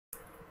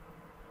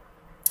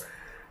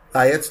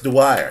Hi, it's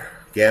Dwyer,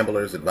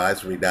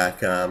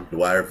 gamblersadvisory.com,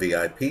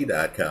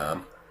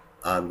 dwyervip.com,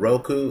 on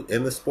Roku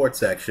in the sports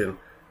section,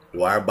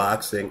 Dwyer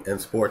Boxing and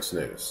Sports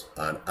News,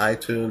 on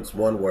iTunes,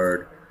 one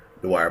word,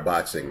 Dwyer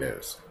Boxing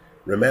News.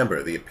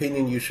 Remember, the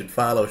opinion you should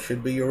follow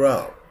should be your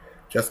own.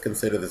 Just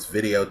consider this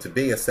video to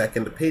be a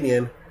second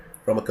opinion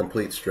from a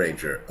complete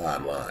stranger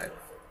online.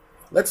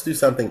 Let's do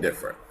something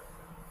different.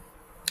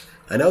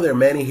 I know there are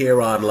many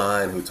here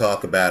online who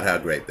talk about how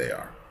great they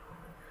are,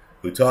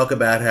 who talk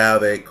about how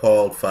they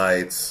called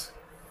fights,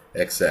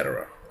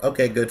 etc.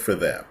 Okay, good for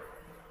them,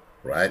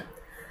 right?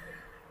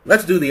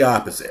 Let's do the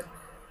opposite.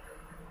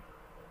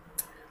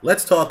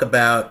 Let's talk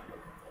about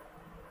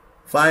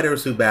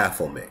fighters who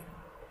baffle me,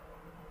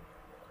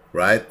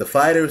 right? The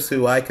fighters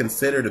who I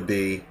consider to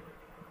be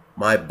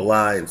my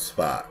blind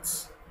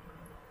spots.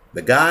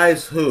 The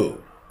guys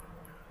who,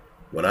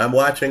 when I'm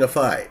watching a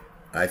fight,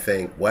 I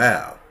think,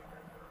 wow,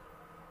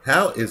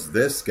 how is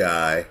this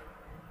guy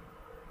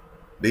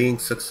being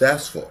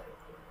successful?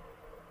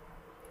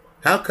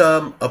 How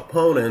come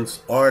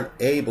opponents aren't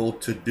able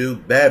to do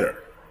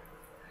better?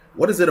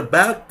 What is it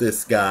about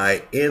this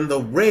guy in the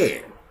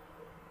ring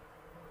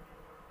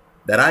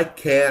that I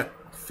can't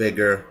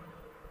figure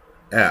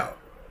out?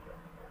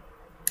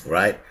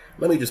 Right?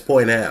 Let me just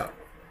point out,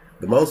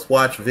 the most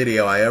watched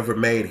video I ever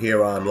made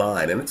here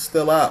online, and it's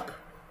still up,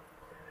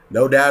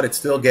 no doubt it's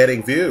still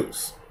getting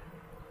views,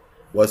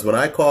 was when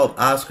I called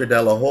Oscar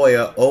De La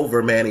Hoya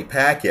over Manny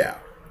Pacquiao,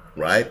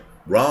 right?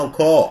 Wrong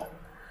call.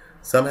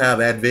 Somehow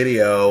that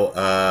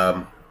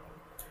video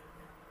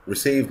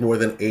received more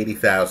than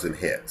 80,000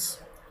 hits,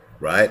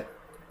 right?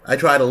 I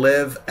try to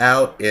live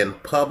out in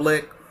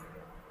public.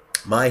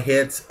 My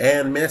hits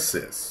and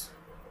misses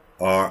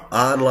are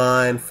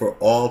online for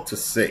all to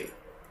see,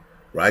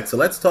 right? So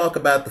let's talk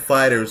about the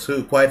fighters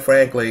who, quite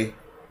frankly,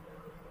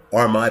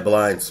 are my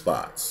blind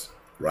spots,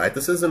 right?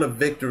 This isn't a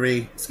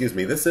victory,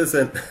 this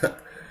isn't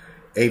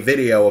a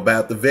video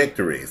about the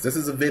victories. This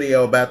is a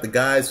video about the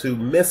guys who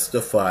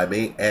mystify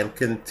me and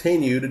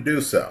continue to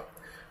do so.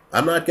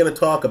 I'm not going to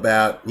talk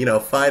about,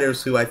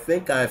 fighters who I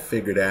think I've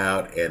figured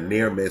out and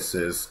near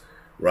misses,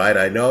 right?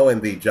 I know in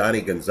the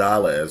Johnny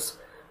Gonzalez,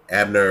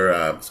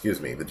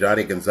 the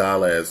Johnny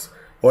Gonzalez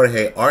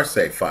Jorge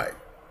Arce fight,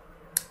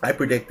 I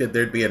predicted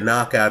there'd be a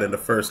knockout in the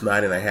first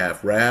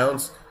 9.5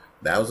 rounds.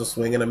 That was a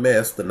swing and a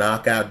miss. The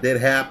knockout did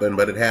happen,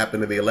 but it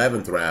happened in the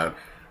 11th round.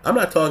 I'm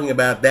not talking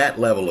about that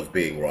level of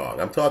being wrong.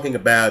 I'm talking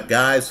about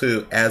guys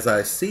who, as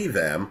I see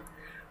them,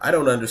 I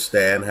don't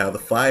understand how the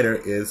fighter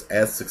is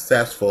as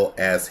successful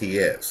as he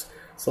is.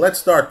 So let's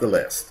start the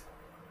list.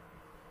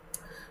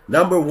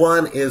 Number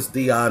 1 is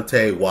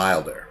Deontay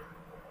Wilder,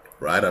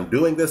 right? I'm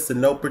doing this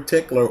in no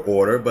particular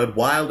order, but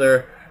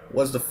Wilder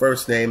was the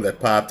first name that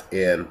popped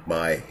in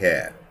my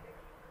head.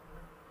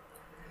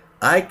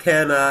 I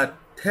cannot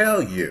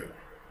tell you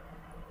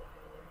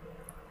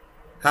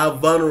how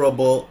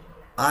vulnerable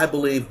I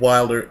believe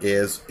Wilder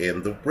is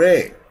in the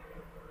ring.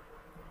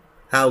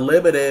 How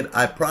limited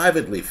I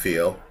privately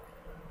feel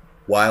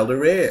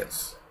Wilder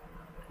is.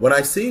 When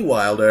I see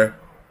Wilder,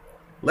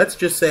 let's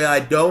just say I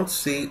don't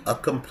see a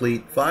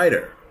complete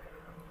fighter,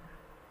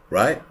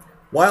 right?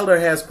 Wilder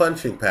has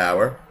punching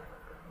power,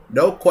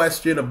 no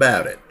question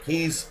about it.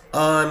 He's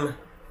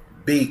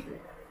unbeaten.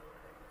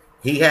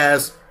 He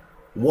has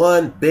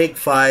won big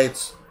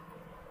fights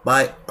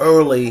by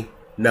early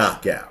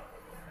knockout.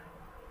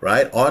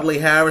 Right? Audley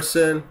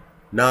Harrison,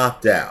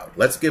 knocked out.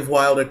 Let's give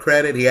Wilder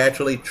credit. He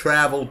actually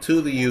traveled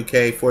to the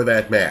UK for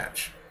that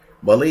match.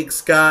 Malik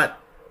Scott,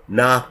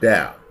 knocked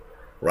out.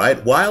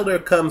 Right? Wilder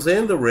comes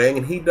in the ring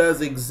and he does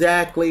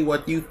exactly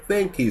what you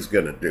think he's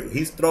going to do.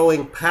 He's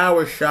throwing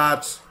power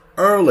shots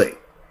early.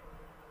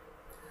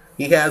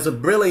 He has a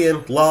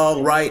brilliant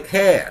long right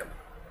hand.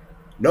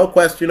 No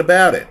question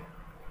about it.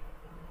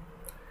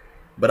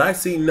 But I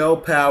see no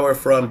power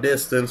from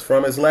distance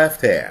from his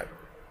left hand.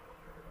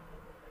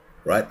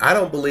 Right? I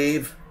don't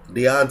believe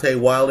Deontay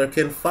Wilder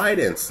can fight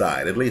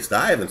inside. At least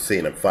I haven't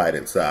seen him fight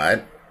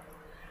inside.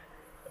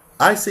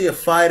 I see a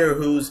fighter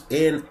who's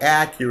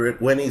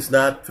inaccurate when he's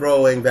not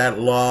throwing that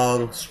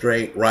long,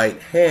 straight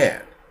right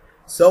hand.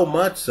 So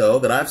much so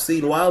that I've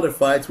seen Wilder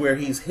fights where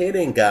he's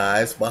hitting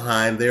guys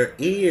behind their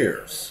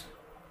ears.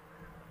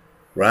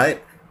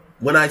 Right?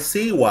 When I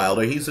see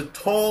Wilder, he's a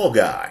tall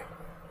guy.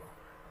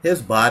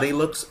 His body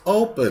looks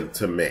open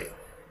to me.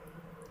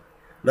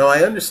 Now,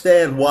 I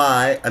understand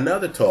why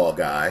another tall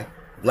guy,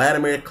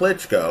 Vladimir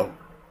Klitschko,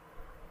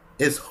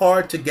 is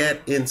hard to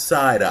get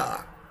inside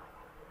on,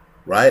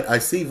 right? I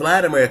see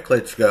Vladimir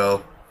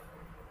Klitschko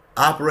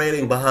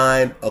operating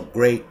behind a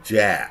great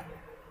jab,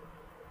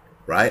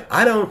 right?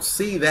 I don't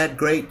see that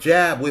great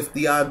jab with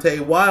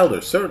Deontay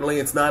Wilder. Certainly,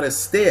 it's not as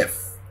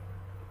stiff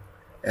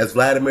as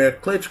Vladimir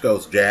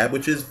Klitschko's jab,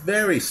 which is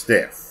very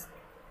stiff,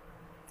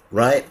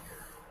 right?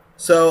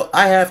 So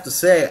I have to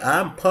say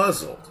I'm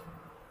puzzled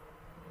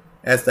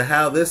as to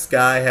how this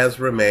guy has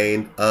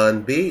remained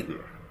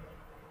unbeaten.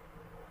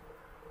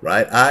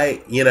 Right?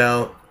 I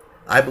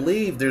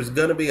believe there's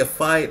going to be a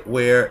fight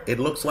where it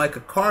looks like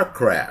a car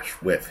crash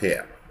with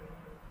him.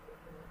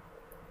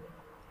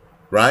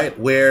 right?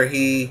 Where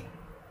he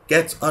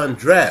gets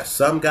undressed.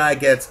 Some guy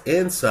gets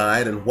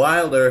inside and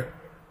Wilder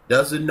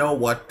doesn't know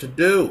what to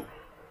do.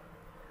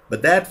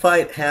 But that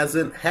fight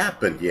hasn't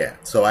happened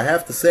yet. So I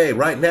have to say,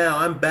 right now,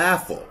 I'm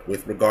baffled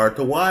with regard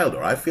to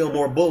Wilder. I feel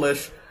more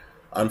bullish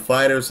on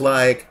fighters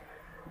like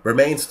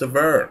Bermane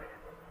Stiverne,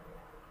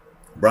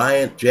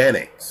 Bryant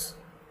Jennings,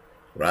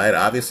 right?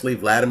 Obviously,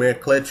 Vladimir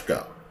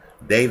Klitschko,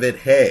 David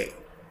Haye,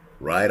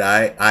 right?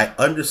 I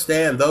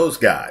understand those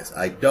guys.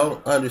 I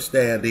don't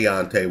understand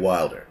Deontay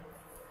Wilder.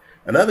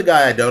 Another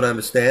guy I don't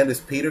understand is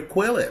Peter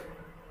Quillin.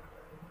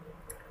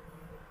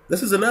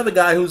 This is another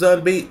guy who's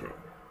unbeaten.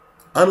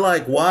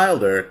 Unlike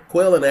Wilder,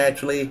 Quillin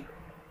actually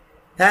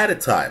had a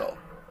title,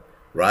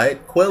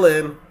 right?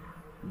 Quillin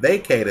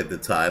vacated the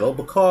title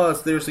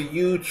because there's a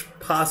huge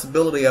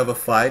possibility of a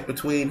fight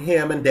between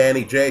him and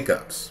Danny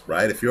Jacobs,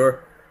 right? If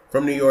you're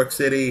from New York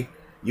City,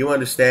 you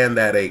understand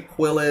that a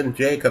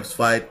Quillin-Jacobs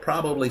fight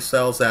probably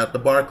sells out the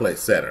Barclays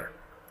Center,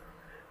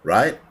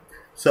 right?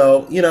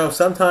 So, you know,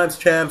 sometimes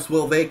champs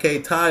will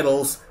vacate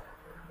titles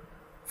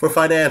for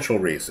financial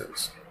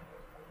reasons.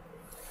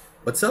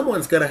 But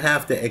someone's going to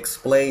have to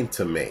explain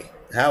to me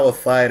how a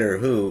fighter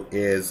who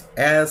is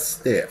as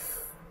stiff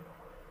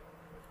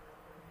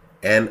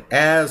and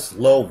as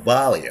low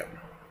volume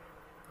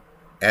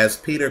as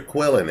Peter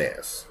Quillin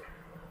is,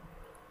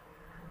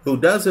 who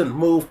doesn't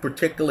move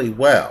particularly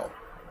well,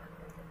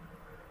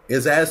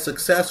 is as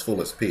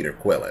successful as Peter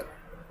Quillin,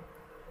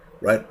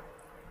 right?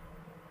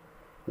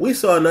 We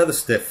saw another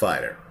stiff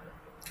fighter,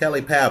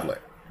 Kelly Pavlik,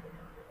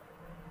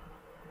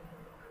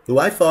 who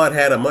I thought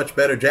had a much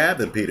better jab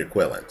than Peter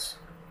Quillin's,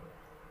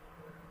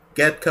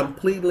 get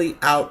completely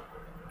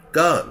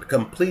outgunned,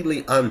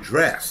 completely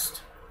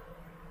undressed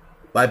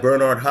by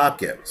Bernard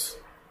Hopkins,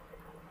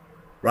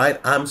 right?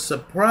 I'm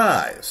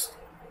surprised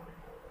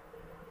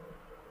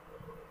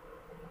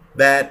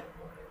that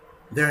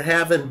there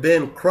haven't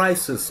been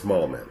crisis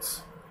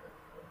moments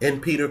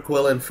in Peter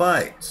Quillin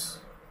fights.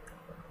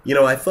 You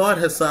know, I thought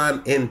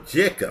Hassan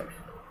Njikum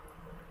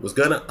was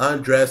going to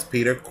undress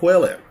Peter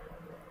Quillin,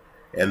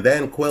 and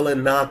then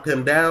Quillin knocked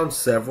him down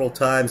several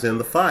times in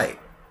the fight,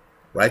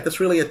 right? That's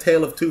really a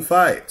tale of two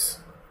fights.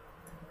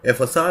 If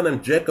Hassan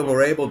Njikum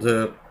were able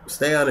to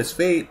stay on his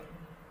feet,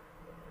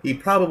 he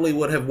probably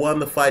would have won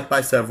the fight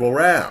by several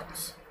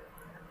rounds.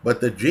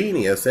 But the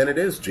genius, and it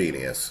is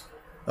genius,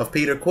 of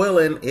Peter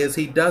Quillin is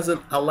he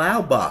doesn't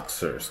allow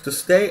boxers to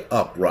stay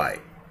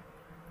upright.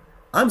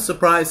 I'm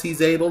surprised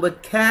he's able to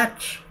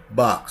catch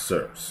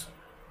boxers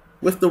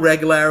with the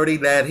regularity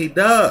that he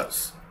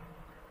does.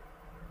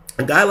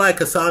 A guy like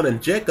Hassan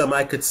Njikum,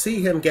 I could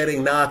see him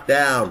getting knocked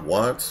down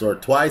once or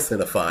twice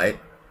in a fight,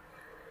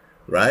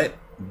 right?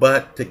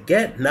 But to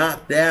get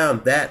knocked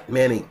down that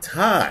many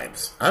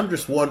times, I'm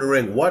just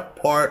wondering what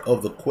part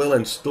of the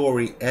Quillin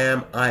story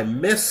am I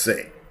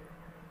missing,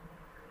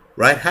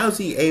 right? How's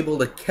he able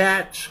to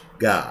catch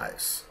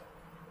guys,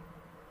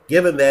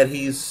 given that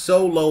he's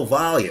so low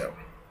volume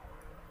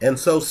and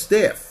so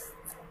stiff?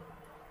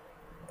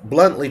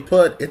 Bluntly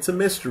put, it's a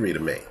mystery to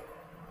me.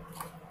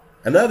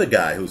 Another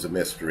guy who's a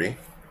mystery,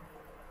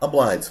 a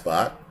blind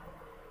spot,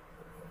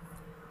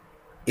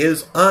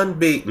 is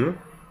unbeaten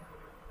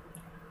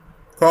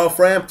Carl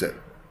Frampton.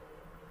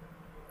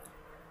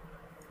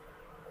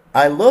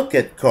 I look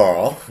at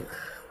Carl,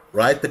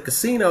 right? The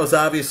casinos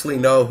obviously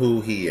know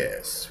who he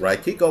is, right?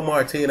 Kiko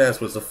Martinez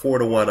was a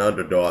 4-1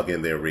 underdog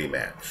in their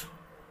rematch.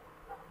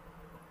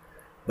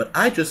 But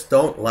I just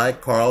don't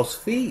like Carl's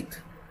feet.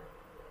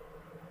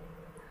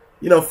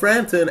 You know,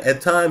 Frampton at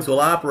times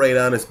will operate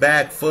on his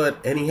back foot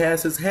and he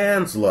has his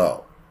hands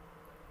low.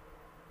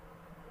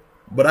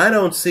 But I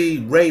don't see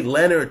Ray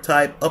Leonard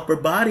type upper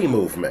body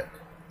movement.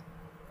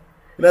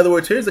 In other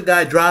words, here's a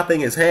guy dropping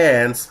his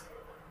hands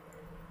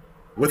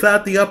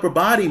without the upper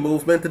body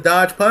movement to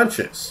dodge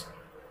punches.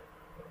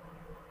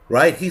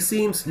 Right? He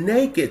seems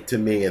naked to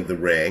me in the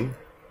ring.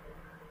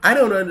 I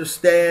don't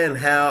understand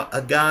how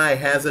a guy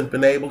hasn't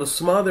been able to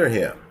smother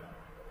him.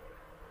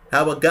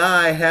 How a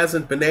guy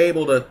hasn't been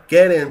able to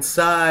get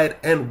inside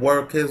and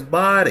work his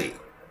body.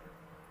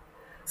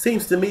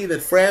 Seems to me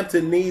that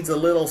Frampton needs a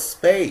little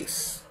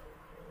space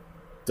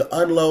to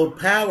unload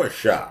power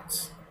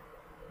shots.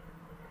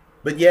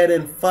 But yet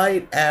in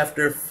fight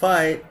after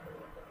fight,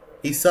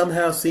 he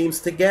somehow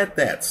seems to get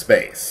that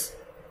space.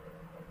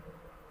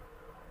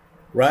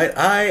 Right?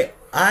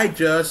 I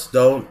just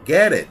don't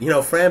get it. You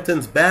know,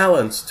 Frampton's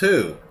balance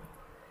too.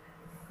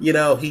 You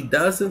know, he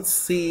doesn't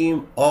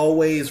seem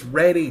always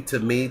ready to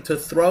me to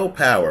throw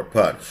power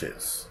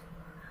punches.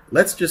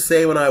 Let's just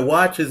say when I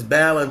watch his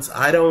balance,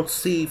 I don't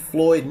see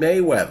Floyd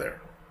Mayweather.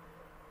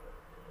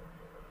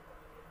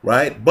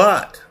 Right?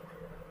 But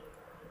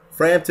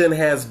Frampton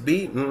has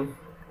beaten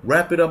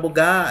reputable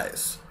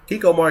guys.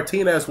 Kiko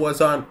Martinez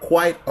was on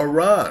quite a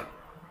run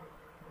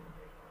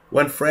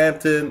when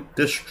Frampton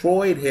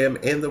destroyed him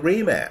in the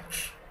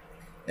rematch.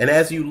 And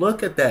as you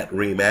look at that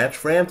rematch,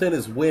 Frampton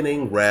is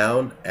winning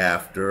round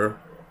after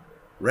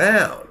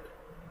round,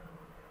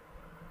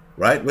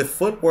 right? With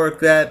footwork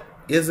that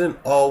isn't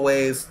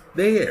always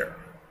there.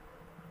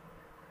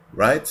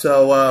 right?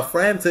 So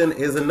Frampton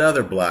is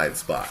another blind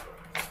spot.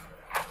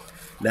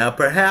 Now,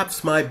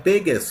 perhaps my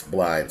biggest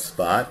blind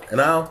spot,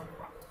 and I'll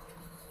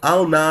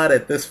nod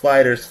at this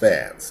fighter's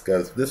fans,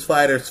 because this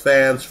fighter's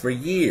fans for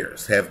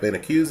years have been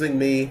accusing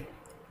me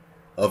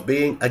of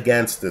being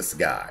against this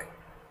guy,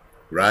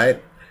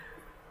 right?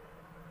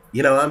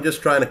 You know, I'm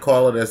just trying to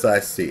call it as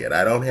I see it.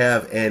 I don't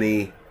have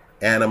any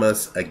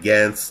animus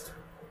against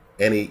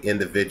any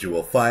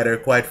individual fighter.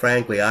 Quite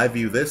frankly, I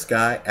view this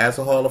guy as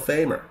a Hall of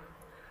Famer.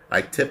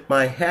 I tip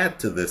my hat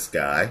to this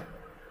guy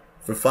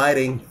for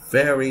fighting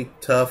very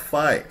tough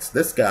fights.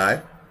 This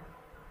guy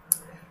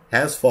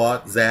has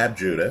fought Zab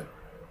Judah.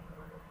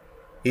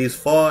 He's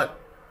fought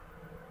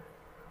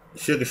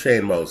Sugar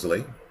Shane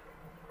Mosley.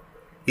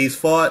 He's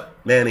fought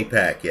Manny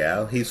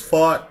Pacquiao. He's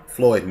fought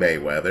Floyd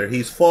Mayweather.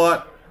 He's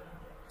fought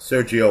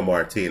Sergio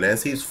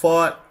Martinez. He's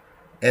fought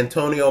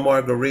Antonio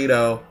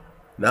Margarito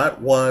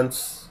not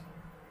once,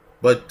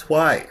 but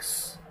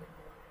twice.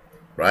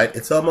 Right?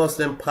 It's almost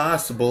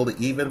impossible to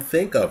even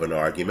think of an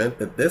argument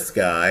that this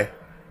guy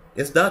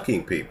is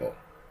ducking people.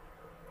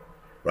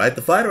 Right?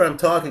 The fighter I'm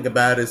talking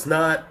about is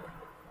not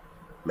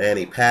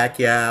Manny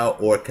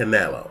Pacquiao or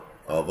Canelo.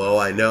 Although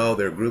I know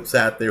there are groups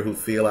out there who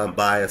feel I'm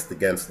biased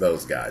against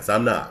those guys.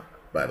 I'm not,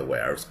 by the way.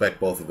 I respect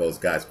both of those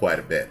guys quite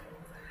a bit.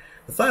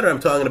 The fighter I'm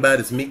talking about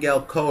is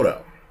Miguel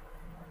Cotto.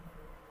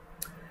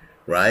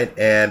 Right?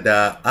 And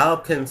I'll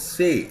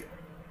concede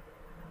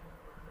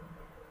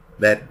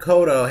that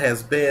Cotto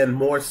has been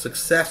more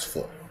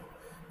successful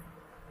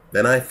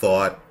than I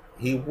thought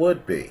he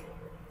would be.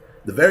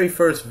 The very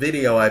first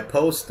video I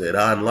posted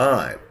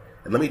online,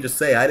 and let me just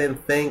say, I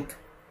didn't think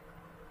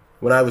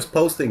when I was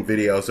posting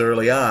videos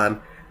early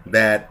on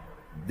that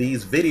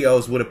these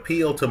videos would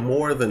appeal to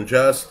more than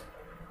just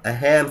a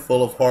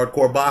handful of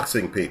hardcore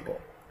boxing people.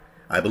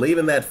 I believe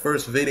in that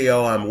first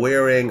video I'm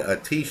wearing a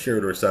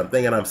t-shirt or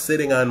something and I'm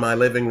sitting on my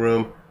living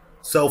room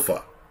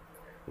sofa,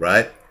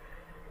 right?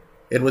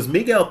 It was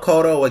Miguel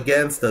Cotto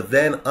against the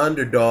then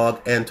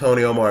underdog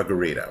Antonio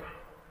Margarito.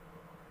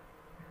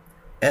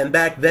 And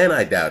back then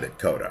I doubted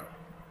Cotto.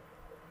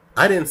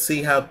 I didn't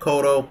see how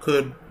Cotto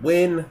could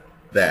win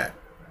that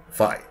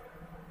fight.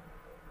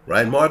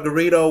 Right?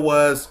 Margarito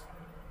was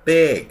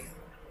big.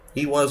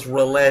 He was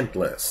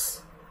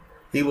relentless.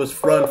 He was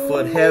front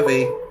foot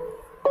heavy,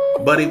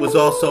 but he was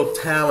also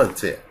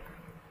talented.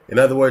 In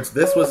other words,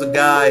 this was a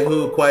guy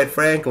who, quite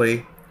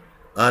frankly,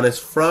 on his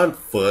front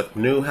foot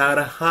knew how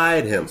to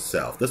hide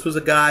himself. This was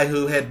a guy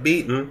who had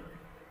beaten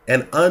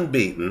an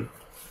unbeaten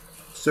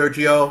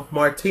Sergio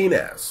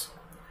Martinez.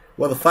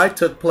 Well, the fight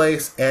took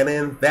place, and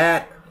in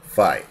that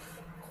fight,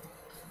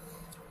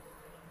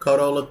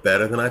 Cotto looked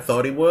better than I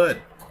thought he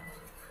would.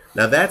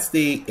 Now, that's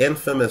the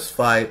infamous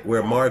fight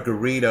where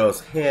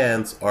Margarito's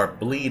hands are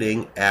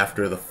bleeding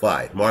after the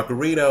fight.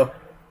 Margarito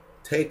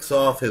takes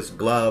off his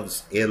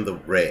gloves in the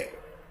ring.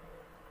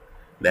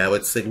 Now,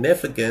 it's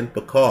significant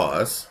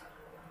because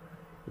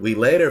we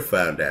later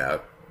found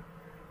out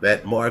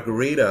that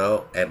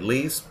Margarito, at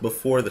least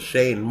before the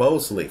Shane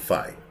Mosley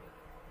fight,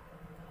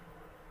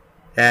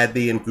 had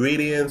the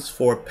ingredients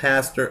for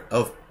plaster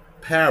of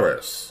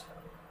Paris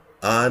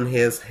on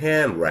his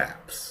hand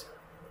wraps.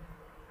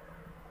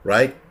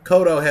 Right?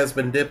 Cotto has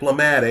been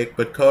diplomatic,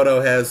 but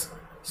Cotto has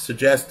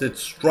suggested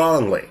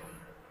strongly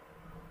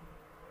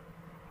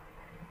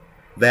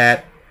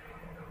that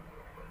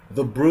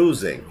the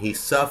bruising he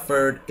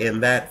suffered in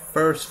that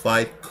first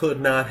fight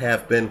could not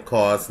have been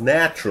caused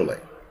naturally.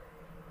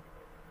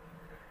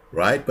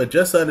 Right? But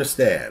just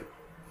understand,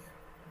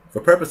 for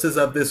purposes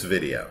of this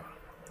video,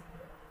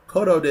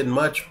 Cotto did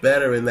much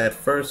better in that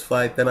first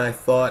fight than I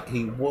thought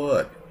he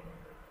would.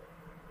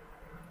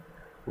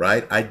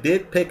 Right? I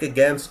did pick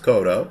against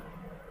Cotto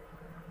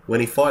when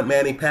he fought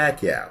Manny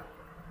Pacquiao.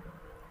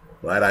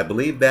 Right? I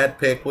believe that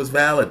pick was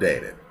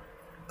validated.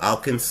 I'll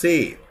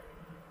concede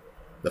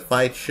the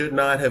fight should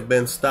not have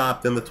been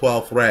stopped in the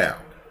 12th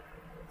round.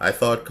 I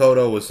thought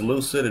Cotto was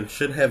lucid and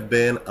should have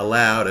been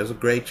allowed, as a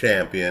great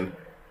champion,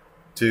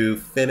 to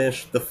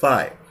finish the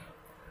fight.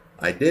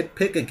 I did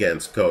pick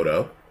against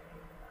Cotto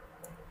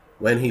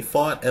when he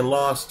fought and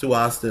lost to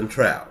Austin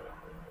Trout.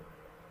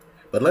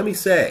 But let me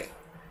say,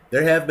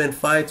 there have been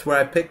fights where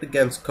I picked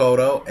against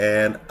Cotto,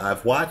 and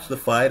I've watched the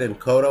fight, and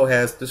Cotto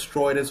has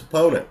destroyed his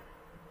opponent.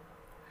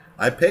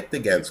 I picked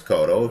against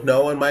Cotto,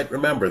 no one might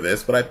remember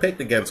this, but I picked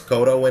against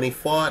Cotto when he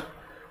fought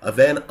a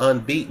then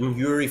unbeaten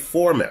Yuri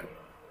Foreman.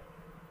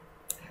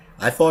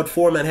 I thought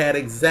Foreman had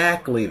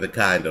exactly the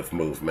kind of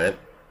movement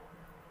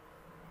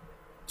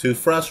to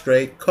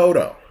frustrate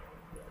Cotto.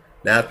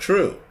 Now,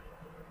 true,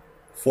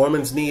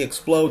 Foreman's knee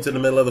explodes in the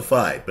middle of the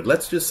fight, but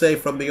let's just say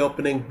from the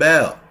opening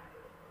bell,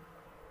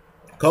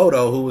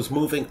 Cotto, who was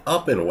moving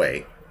up in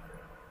weight,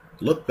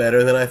 looked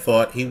better than I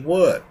thought he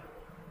would.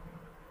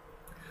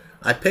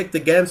 I picked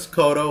against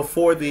Cotto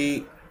for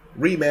the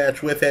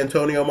rematch with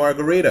Antonio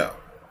Margarito.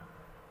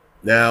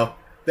 Now,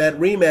 that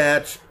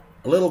rematch,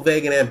 a little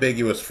vague and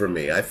ambiguous for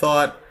me. I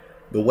thought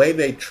the way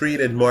they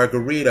treated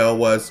Margarito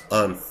was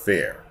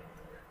unfair.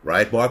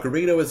 Right?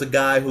 Margarito is a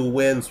guy who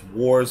wins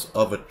wars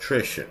of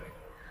attrition.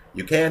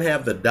 You can't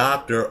have the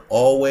doctor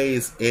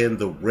always in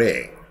the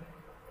ring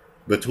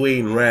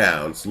between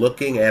rounds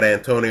looking at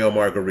Antonio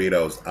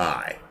Margarito's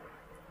eye.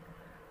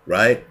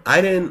 Right?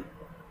 I didn't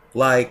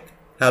like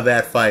how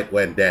that fight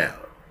went down.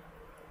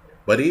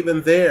 But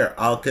even there,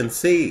 I'll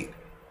concede,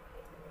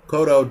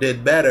 Cotto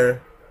did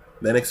better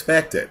than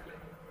expected.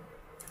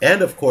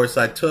 And of course,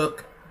 I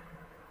took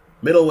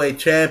middleweight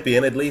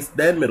champion, at least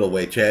then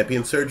middleweight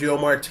champion, Sergio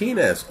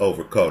Martinez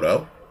over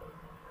Cotto.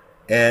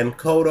 And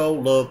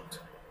Cotto looked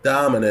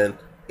dominant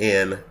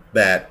in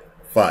that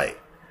fight.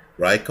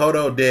 Right?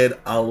 Cotto did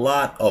a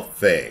lot of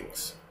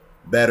things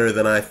better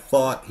than I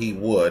thought he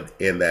would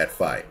in that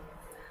fight.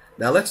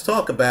 Now let's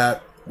talk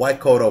about why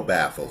Cotto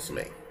baffles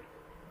me.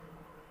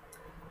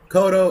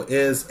 Cotto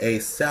is a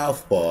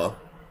southpaw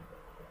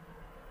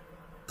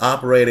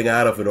operating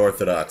out of an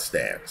orthodox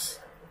stance.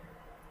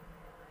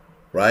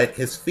 Right?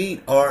 His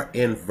feet are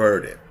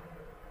inverted.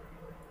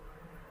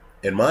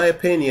 In my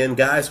opinion,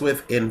 guys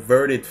with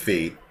inverted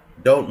feet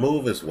don't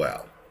move as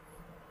well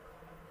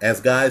as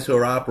guys who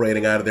are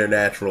operating out of their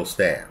natural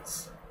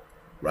stance.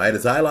 Right?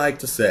 As I like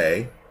to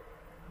say,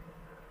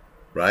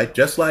 right?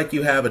 Just like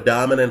you have a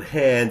dominant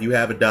hand, you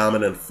have a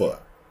dominant foot.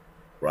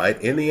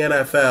 Right? In the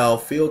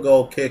NFL, field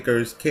goal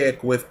kickers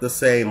kick with the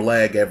same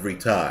leg every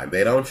time.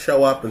 They don't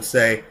show up and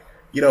say,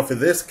 you know, for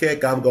this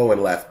kick, I'm going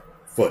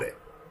left-footed.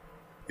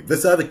 If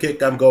this other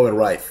kick, I'm going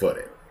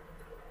right-footed.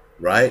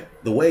 Right?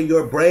 The way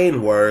your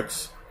brain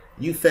works,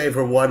 you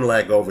favor one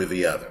leg over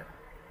the other.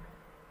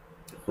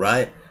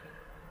 Right?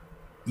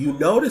 You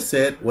notice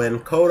it when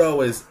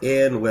Cotto is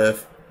in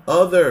with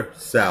other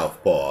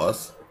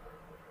southpaws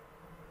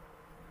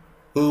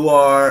who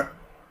are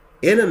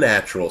in a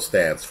natural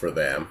stance for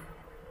them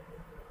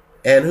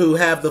and who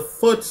have the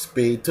foot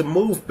speed to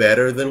move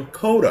better than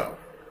Cotto.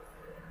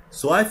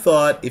 So I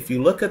thought, if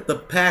you look at the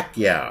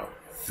Pacquiao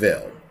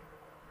film,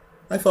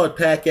 I thought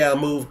Pacquiao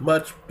moved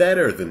much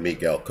better than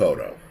Miguel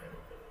Cotto.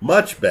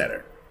 Much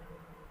better.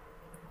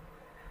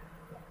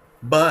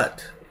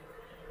 But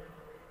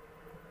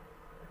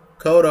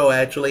Cotto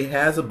actually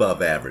has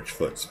above average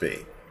foot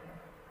speed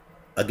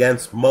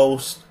against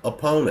most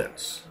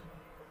opponents.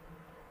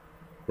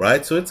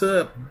 Right? So it's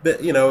a bit,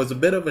 it's a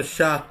bit of a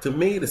shock to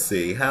me to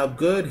see how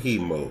good he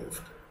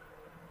moved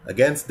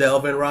against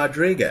Delvin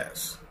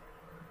Rodriguez.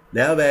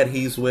 Now that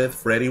he's with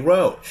Freddie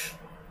Roach.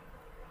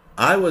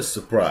 I was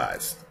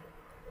surprised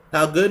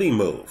how good he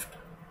moved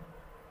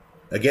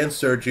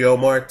against Sergio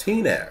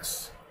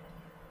Martinez.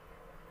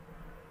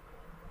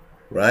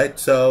 Right?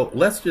 So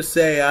let's just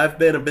say I've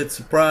been a bit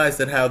surprised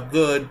at how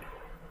good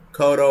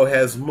Cotto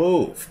has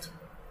moved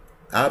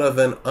out of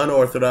an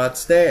unorthodox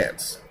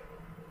stance.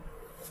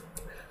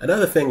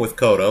 Another thing with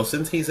Cotto,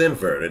 since he's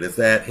inverted, is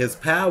that his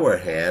power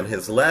hand,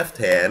 his left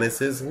hand, is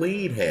his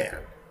lead hand.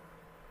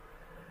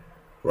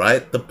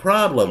 Right? The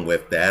problem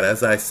with that,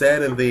 as I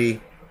said in the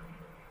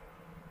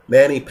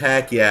Manny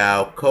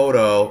Pacquiao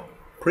Cotto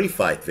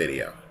pre-fight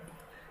video,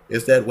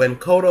 is that when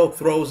Cotto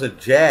throws a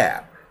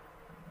jab,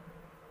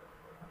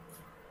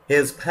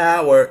 his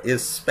power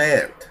is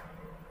spent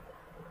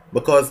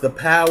because the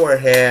power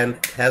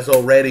hand has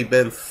already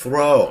been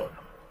thrown.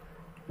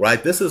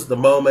 Right? This is the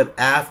moment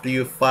after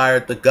you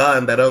fired the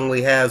gun that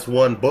only has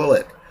one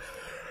bullet.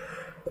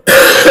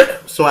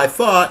 So I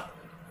thought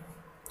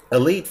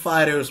elite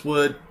fighters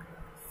would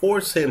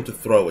force him to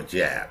throw a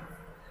jab.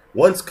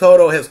 Once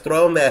Cotto has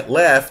thrown that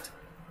left,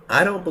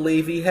 I don't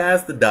believe he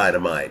has the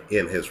dynamite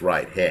in his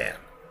right hand.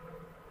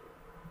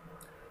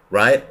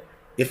 Right?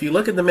 If you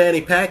look at the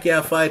Manny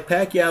Pacquiao fight,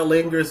 Pacquiao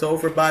lingers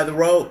over by the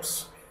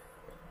ropes.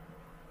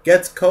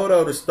 Gets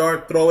Cotto to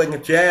start throwing a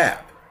jab.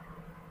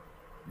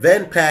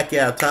 Then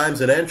Pacquiao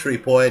times an entry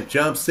point,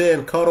 jumps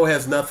in. Cotto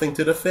has nothing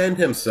to defend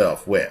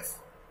himself with.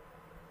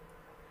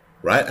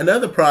 Right?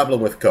 Another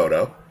problem with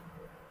Cotto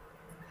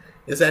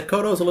is that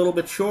Cotto's a little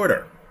bit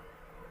shorter.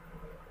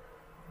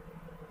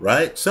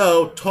 Right?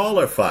 So,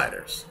 taller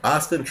fighters,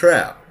 Austin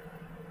Trout,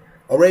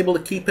 are able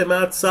to keep him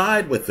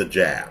outside with the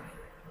jab.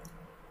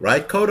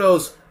 Right?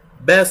 Cotto's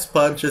best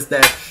punch is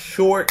that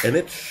short, and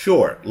it's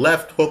short,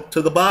 left hook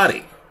to the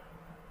body.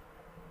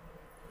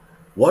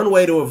 One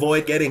way to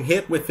avoid getting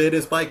hit with it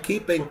is by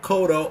keeping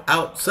Cotto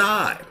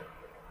outside.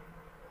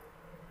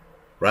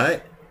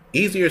 Right?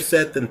 Easier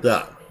said than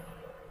done.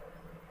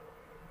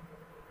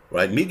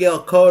 Right?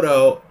 Miguel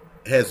Cotto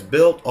has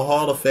built a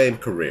Hall of Fame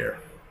career,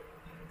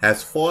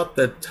 has fought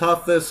the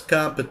toughest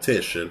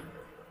competition,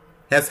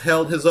 has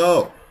held his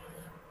own.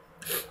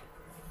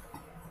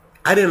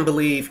 I didn't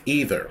believe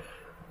either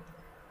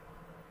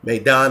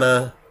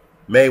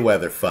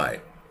Maidana-Mayweather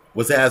fight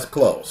was as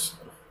close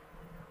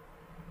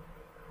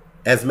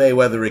as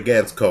Mayweather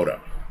against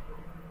Cotto.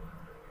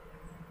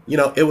 You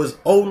know, it was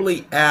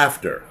only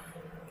after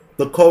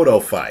the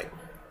Cotto fight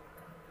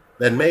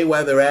that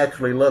Mayweather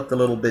actually looked a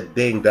little bit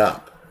dinged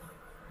up.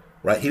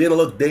 Right? He didn't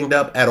look dinged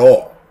up at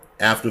all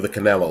after the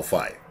Canelo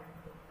fight.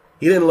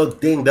 He didn't look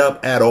dinged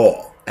up at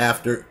all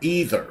after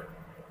either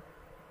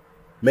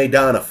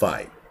Maidana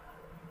fight.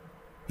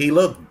 He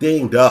looked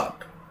dinged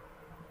up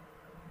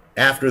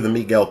after the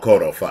Miguel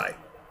Cotto fight.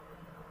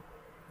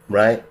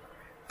 Right?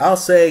 I'll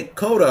say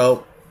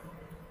Cotto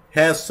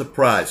has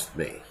surprised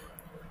me.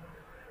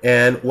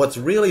 And what's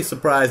really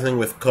surprising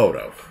with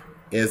Cotto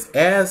is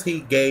as he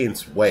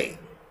gains weight,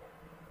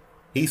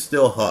 he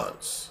still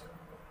hunts.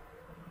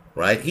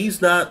 Right?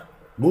 He's not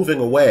moving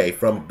away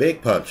from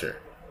big puncher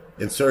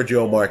in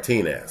Sergio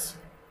Martinez.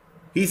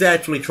 He's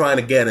actually trying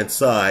to get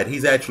inside.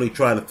 He's actually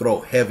trying to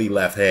throw heavy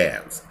left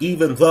hands,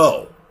 even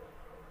though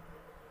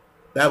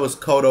that was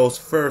Cotto's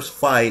first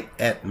fight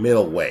at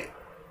middleweight.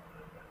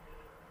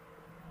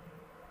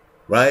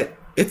 Right?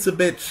 It's a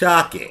bit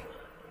shocking.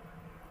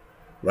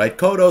 Right?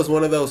 Cotto's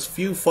one of those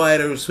few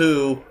fighters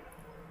who,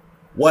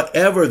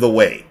 whatever the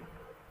weight,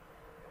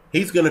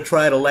 he's going to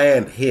try to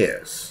land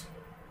his.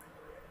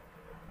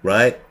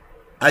 Right?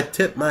 I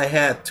tip my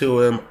hat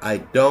to him. I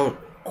don't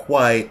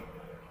quite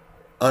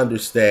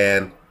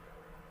understand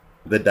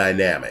the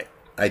dynamic.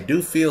 I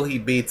do feel he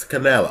beats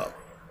Canelo.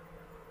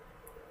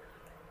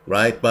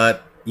 Right?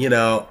 But, you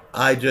know,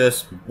 I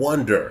just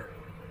wonder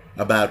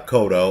about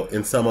Cotto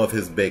in some of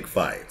his big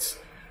fights.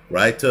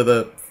 Right? To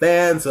the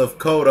fans of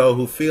Cotto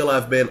who feel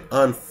I've been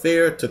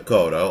unfair to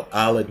Cotto,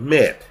 I'll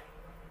admit,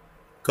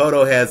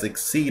 Cotto has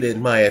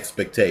exceeded my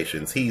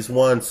expectations. He's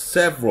won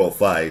several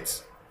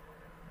fights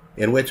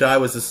in which I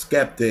was a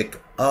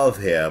skeptic of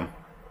him,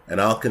 and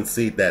I'll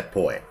concede that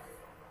point.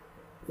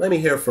 Let me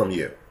hear from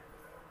you.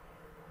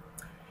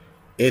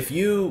 If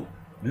you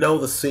know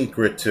the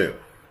secret to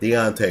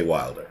Deontay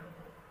Wilder,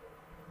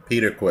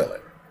 Peter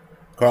Quillin,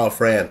 Carl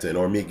Frampton,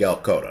 or Miguel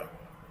Cotto,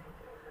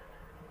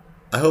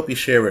 I hope you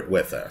share it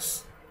with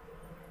us.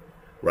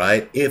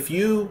 Right? If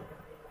you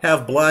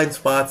have blind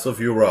spots of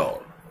your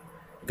own,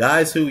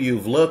 guys who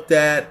you've looked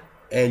at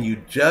and you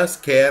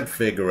just can't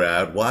figure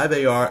out why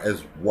they are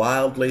as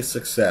wildly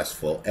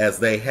successful as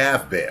they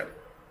have been,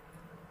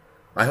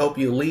 I hope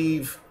you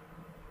leave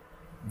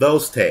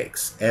those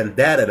takes and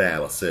that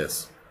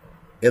analysis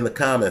in the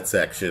comment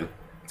section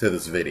to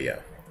this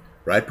video.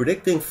 Right?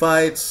 Predicting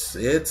fights,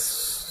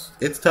 it's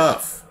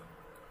tough.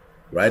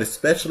 Right?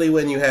 Especially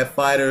when you have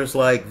fighters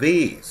like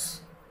these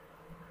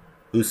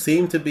who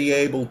seem to be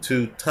able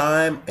to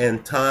time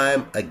and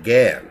time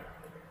again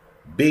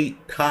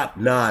beat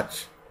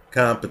top-notch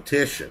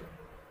competition.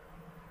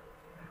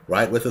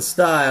 Right? With a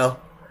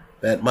style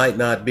that might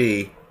not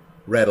be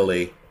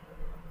readily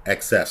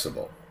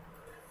accessible.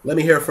 Let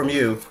me hear from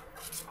you.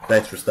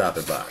 Thanks for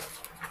stopping by.